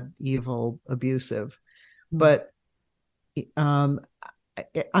bad, evil, abusive. But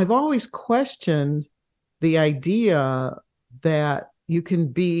I've always questioned the idea that you can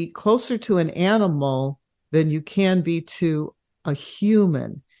be closer to an animal than you can be to a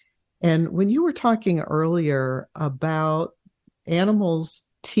human. And when you were talking earlier about animals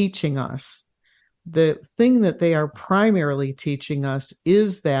teaching us, the thing that they are primarily teaching us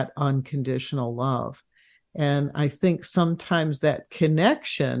is that unconditional love. And I think sometimes that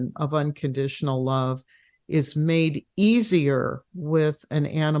connection of unconditional love is made easier with an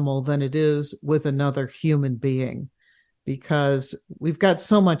animal than it is with another human being, because we've got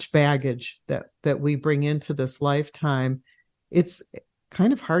so much baggage that we bring into this lifetime. It's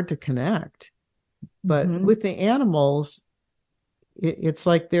kind of hard to connect. But with the animals, it's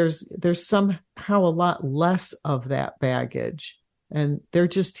like there's somehow a lot less of that baggage, and they're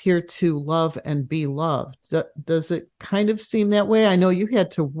just here to love and be loved. Does it kind of seem that way? I know you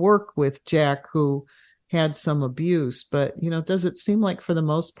had to work with Jack, who had some abuse, but does it seem like for the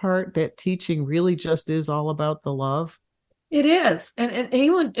most part that teaching really just is all about the love? It is. And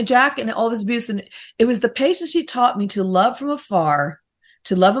even Jack and all of his abuse, and it was the patience he taught me to love from afar,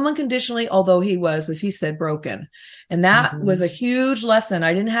 to love him unconditionally, although he was, as he said, broken. And that was a huge lesson.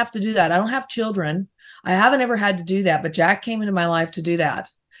 I didn't have to do that. I don't have children. I haven't ever had to do that, but Jack came into my life to do that.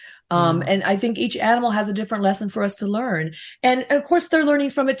 And I think each animal has a different lesson for us to learn. And of course, they're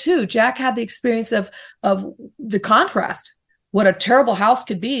learning from it too. Jack had the experience of the contrast, what a terrible house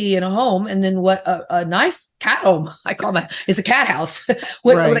could be in a home, and then what a nice cat home, I call it, is a cat house,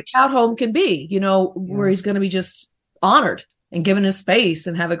 what a cat home can be, where he's going to be just honored and given his space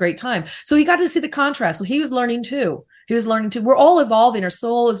and have a great time. So he got to see the contrast. So he was learning too. We're all evolving. Our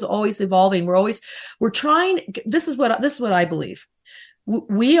soul is always evolving. We're trying. This is what I believe.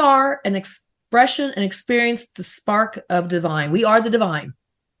 We are an expression and experience the spark of divine. We are the divine.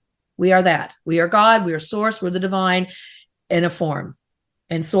 We are that. We are God. We are source. We're the divine in a form.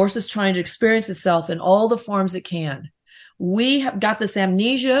 And source is trying to experience itself in all the forms it can. We have got this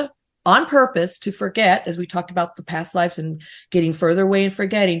amnesia on purpose to forget, as we talked about the past lives and getting further away and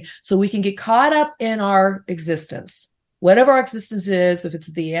forgetting, so we can get caught up in our existence. Whatever our existence is, if it's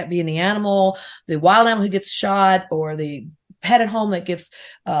being the animal, the wild animal who gets shot, or the pet at home that gets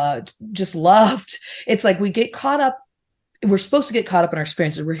just loved. It's like we get caught up. We're supposed to get caught up in our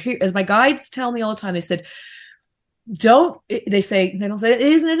experiences. We're here, as my guides tell me all the time. They said, they don't say it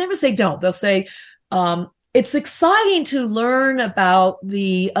is, and they never say don't. They'll say, it's exciting to learn about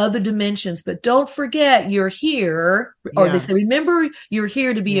the other dimensions, but don't forget you're here. Or they say, remember, you're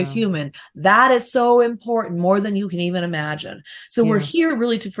here to be a human. That is so important, more than you can even imagine. So we're here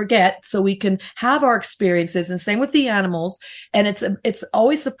really to forget, so we can have our experiences. And same with the animals. And it's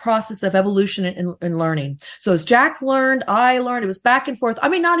always a process of evolution and learning. So as Jack learned, I learned. It was back and forth. I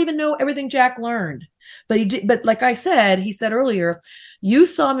may not even know everything Jack learned, but he did. But like he said earlier, you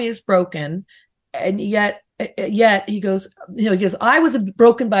saw me as broken. And yet he goes, I was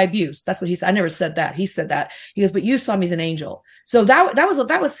broken by abuse. That's what he said. I never said that. He said that. He goes, but you saw me as an angel. So that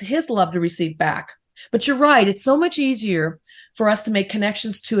was his love to receive back. But you're right. It's so much easier for us to make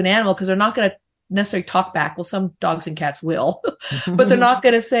connections to an animal, because they're not going to necessarily talk back. Well, some dogs and cats will, but they're not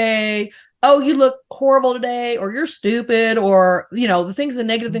going to say, oh, you look horrible today, or you're stupid, or, the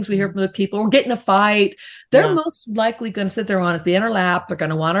negative things we hear from other people, or get in a fight. They're most likely going to sit there on us, be in our lap. They're going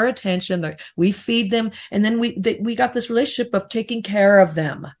to want our attention. We feed them. And then we got this relationship of taking care of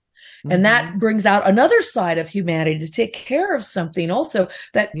them. And that brings out another side of humanity, to take care of something also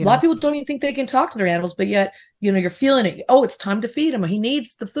that a lot of people don't even think they can talk to their animals, but yet, you're feeling it. Oh, it's time to feed him. He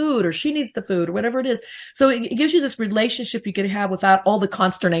needs the food, or she needs the food, or whatever it is. So it gives you this relationship you can have without all the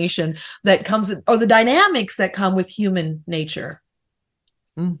consternation that comes, or the dynamics that come with human nature.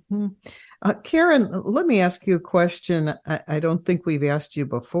 Karen, let me ask you a question. I don't think we've asked you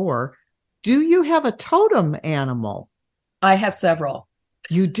before. Do you have a totem animal? I have several.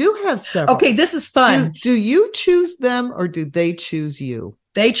 You do have several. Okay, this is fun. Do you choose them, or do they choose you?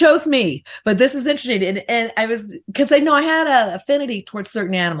 They chose me, but this is interesting. And I was, because I know I had an affinity towards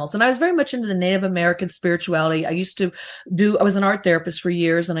certain animals, and I was very much into the Native American spirituality. I was an art therapist for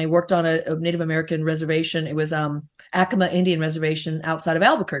years, and I worked on a Native American reservation. It was Acoma Indian Reservation outside of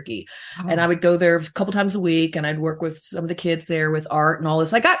Albuquerque. Oh. And I would go there a couple times a week, and I'd work with some of the kids there with art and all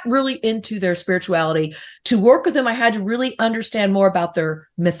this. I got really into their spirituality. To work with them, I had to really understand more about their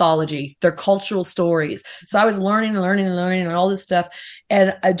mythology, their cultural stories. So I was learning and all this stuff.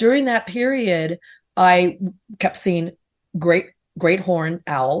 And during that period, I kept seeing great horned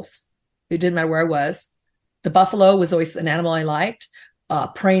owls. It didn't matter where I was. The buffalo was always an animal I liked.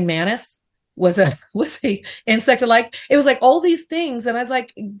 Praying mantis was a insect I liked. It was like all these things. And I was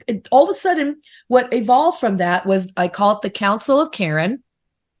like, all of a sudden, what evolved from that was, I call it the Council of Karen,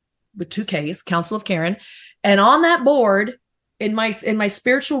 with 2 Ks, Council of Karen. And on that board, in my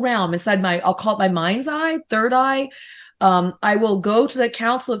spiritual realm, inside I'll call it my mind's eye, third eye, I will go to the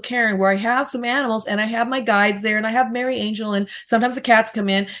Council of Karen, where I have some animals, and I have my guides there, and I have Mary Angel, and sometimes the cats come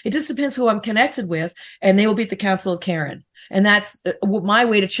in. It just depends who I'm connected with, and they will be at the Council of Karen. And that's my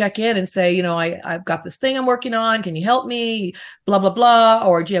way to check in and say, I've got this thing I'm working on. Can you help me? Blah, blah, blah.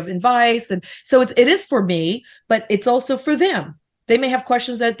 Or do you have advice? And so it is for me, but it's also for them. They may have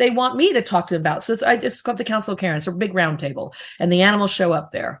questions that they want me to talk to them about. So it's called the Council of Karen. It's a big round table, and the animals show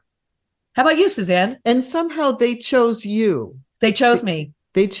up there. How about you, Suzanne? And somehow they chose you. They chose me.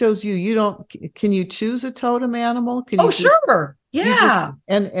 They chose you. Can you choose a totem animal? Sure. Yeah.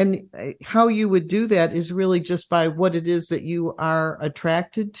 And how you would do that is really just by what it is that you are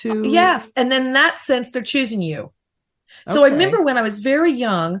attracted to. Yes. And then in that sense, they're choosing you. So I remember when I was very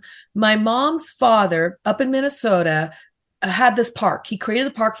young, my mom's father up in Minnesota had this park. He created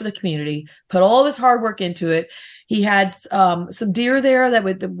a park for the community, put all of his hard work into it. He had some deer there that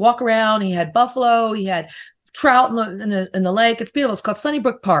would walk around. He had buffalo. He had trout in the lake. It's beautiful. It's called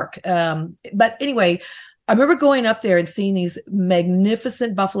Sunnybrook Park. But anyway, I remember going up there and seeing these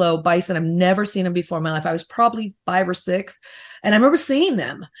magnificent buffalo bison. I've never seen them before in my life. I was probably 5 or 6. And I remember seeing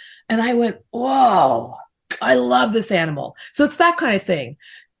them. And I went, whoa, I love this animal. So it's that kind of thing.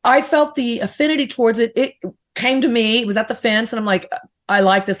 I felt the affinity towards it. It came to me. It was at the fence. And I'm like, I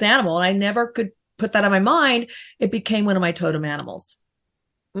like this animal. And I never could put that on my mind. It became one of my totem animals.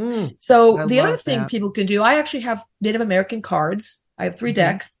 So the other thing people can do, I actually have Native American cards. I have 3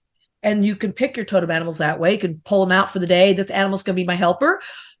 decks, and you can pick your totem animals that way. You can pull them out for the day. This animal's going to be my helper.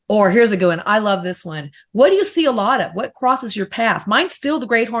 Or here's a good one. I love this one. What do you see a lot of? What crosses your path? Mine's still the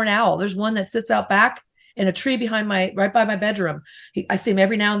great horned owl. There's one that sits out back in a tree right by my bedroom. I see him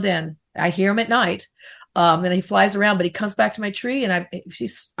every now and then. I hear him at night. And he flies around, but he comes back to my tree, and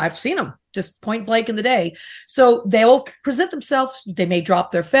I've seen him just point blank in the day. So they will present themselves. They may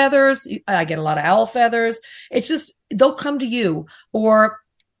drop their feathers. I get a lot of owl feathers. It's just, they'll come to you. Or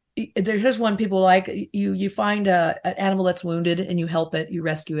there's just one people like you find an animal that's wounded and you help it, you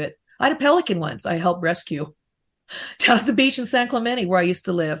rescue it. I had a pelican once I helped rescue. down at the beach in San Clemente where I used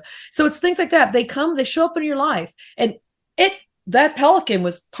to live. So it's things like that. They show up in your life. And that pelican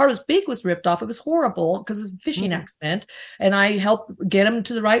was part of his beak was ripped off. It was horrible because of a fishing accident. And I helped get him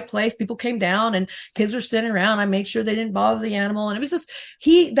to the right place. People came down and kids were sitting around. I made sure they didn't bother the animal. And it was just,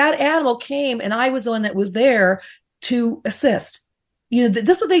 that animal came and I was the one that was there to assist. This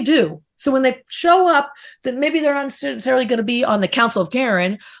is what they do. So when they show up, that maybe they're not necessarily going to be on the Council of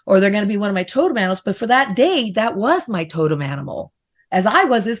Karen or they're going to be one of my totem animals. But for that day, that was my totem animal, as I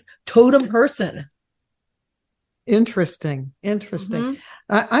was this totem person. Interesting.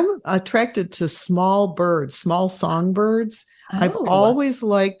 I'm attracted to small birds, small songbirds. I've always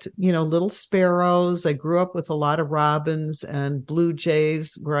liked, little sparrows. I grew up with a lot of robins and blue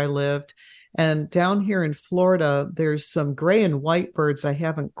jays where I lived. And down here in Florida, there's some gray and white birds I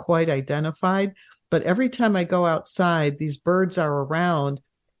haven't quite identified. But every time I go outside, these birds are around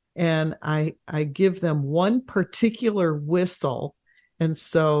and I give them one particular whistle. And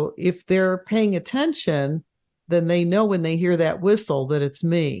so if they're paying attention, then they know when they hear that whistle that it's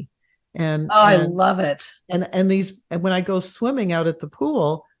me. And I love it. And when I go swimming out at the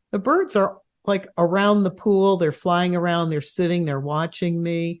pool, the birds are like around the pool. They're flying around, they're sitting, they're watching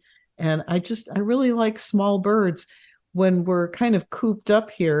me. And I really like small birds. When we're kind of cooped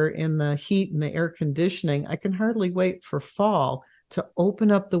up here in the heat and the air conditioning, I can hardly wait for fall to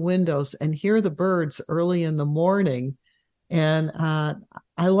open up the windows and hear the birds early in the morning. And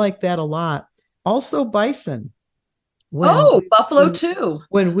I like that a lot. Also bison. Buffalo too.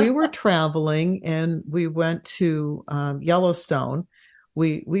 When we were traveling and we went to Yellowstone,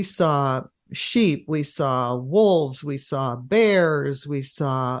 we saw sheep, we saw wolves, we saw bears, we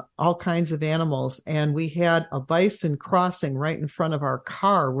saw all kinds of animals. And we had a bison crossing right in front of our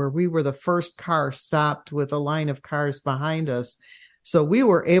car where we were the first car stopped with a line of cars behind us. So we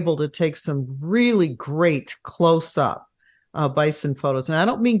were able to take some really great close-up bison photos. And I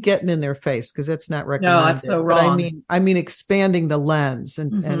don't mean getting in their face because that's not recommended. No, that's so wrong. But I mean expanding the lens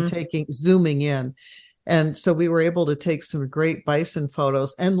and zooming in. And so we were able to take some great bison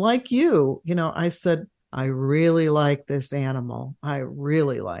photos. And like you, I said, I really like this animal. I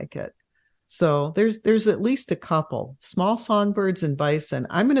really like it. So there's at least a couple small songbirds and bison.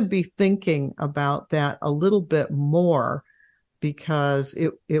 I'm going to be thinking about that a little bit more because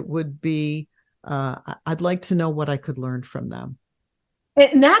it would be, I'd like to know what I could learn from them.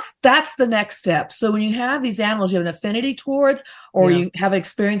 And that's the next step. So when you have these animals you have an affinity towards, or you have an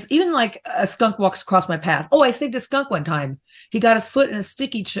experience, even like a skunk walks across my path. Oh, I saved a skunk one time. He got his foot in a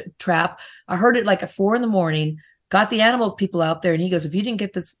sticky trap. I heard it like at 4 a.m, got the animal people out there. And he goes, if you didn't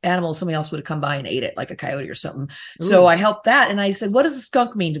get this animal, somebody else would have come by and ate it like a coyote or something. Ooh. So I helped that. And I said, what does a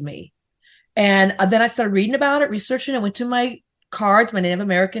skunk mean to me? And then I started reading about it, researching it, went to my cards, my Native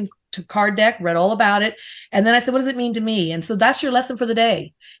American card deck, read all about it. And then I said, what does it mean to me? And so that's your lesson for the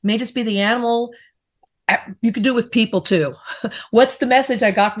day. It may just be the animal. You could do it with people too. What's the message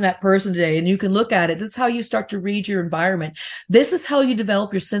I got from that person today? And you can look at it. This is how you start to read your environment. This is how you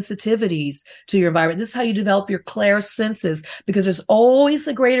develop your sensitivities to your environment. This is how you develop your clairsenses, because there's always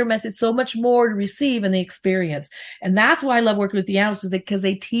a greater message, so much more to receive in the experience. And that's why I love working with the animals, is because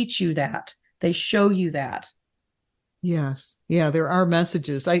they teach you that. They show you that. Yes. Yeah, there are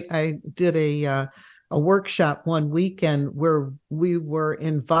messages. I did a workshop one weekend where we were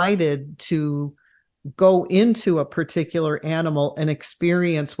invited to go into a particular animal and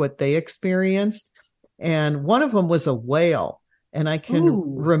experience what they experienced. And one of them was a whale. And I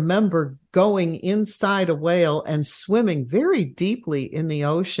can remember going inside a whale and swimming very deeply in the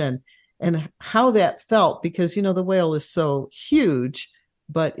ocean and how that felt, because, the whale is so huge,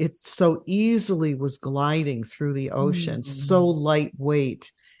 but it so easily was gliding through the ocean, so lightweight.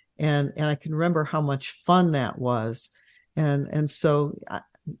 And I can remember how much fun that was. And so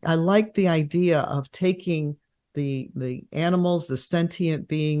I like the idea of taking the animals, the sentient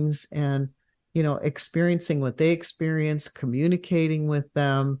beings, and, experiencing what they experience, communicating with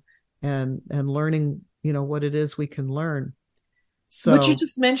them, and learning, what it is we can learn. So, what you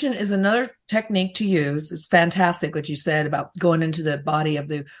just mentioned is another technique to use. It's fantastic what you said about going into the body of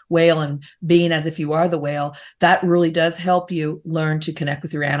the whale and being as if you are the whale. That really does help you learn to connect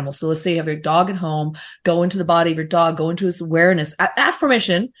with your animal. So let's say you have your dog at home, go into the body of your dog, go into its awareness, ask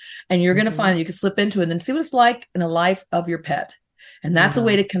permission, and you're going to find you can slip into it and then see what it's like in a life of your pet. And that's a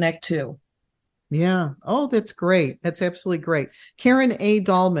way to connect too. Yeah. Oh, that's great. That's absolutely great. Karen A.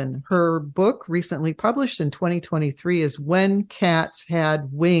 Dahlman, her book recently published in 2023 is When Cats Had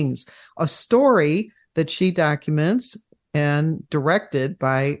Wings, a story that she documents and directed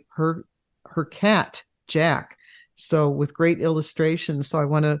by her cat, Jack. So with great illustrations. So I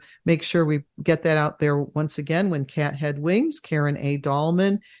want to make sure we get that out there once again. When Cat Had Wings, Karen A. Dahlman.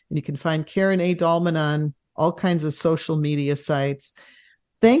 And you can find Karen A. Dahlman on all kinds of social media sites.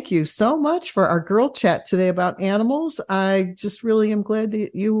 Thank you so much for our girl chat today about animals. I just really am glad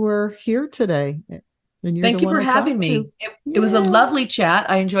that you were here today. And thank you for having me. It was a lovely chat.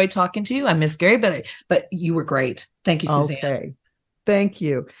 I enjoyed talking to you. I miss Gary, but you were great. Thank you, Suzanne. Okay. Thank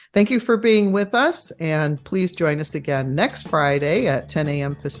you. Thank you for being with us. And please join us again next Friday at 10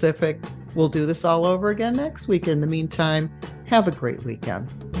 a.m. Pacific. We'll do this all over again next week. In the meantime, have a great weekend.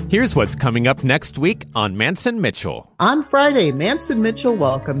 Here's what's coming up next week on Mantz and Mitchell. On Friday, Mantz and Mitchell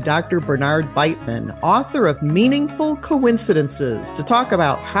welcome Dr. Bernard Beitman, author of Meaningful Coincidences, to talk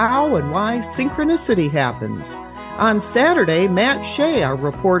about how and why synchronicity happens. On Saturday, Matt Shea, our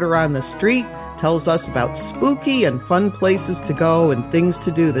reporter on the street, tells us about spooky and fun places to go and things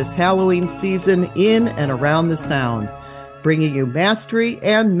to do this Halloween season in and around the Sound. Bringing you mastery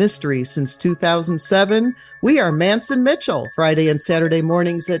and mystery since 2007, we are Mantz and Mitchell, Friday and Saturday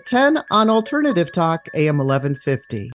mornings at 10 on Alternative Talk, AM 1150.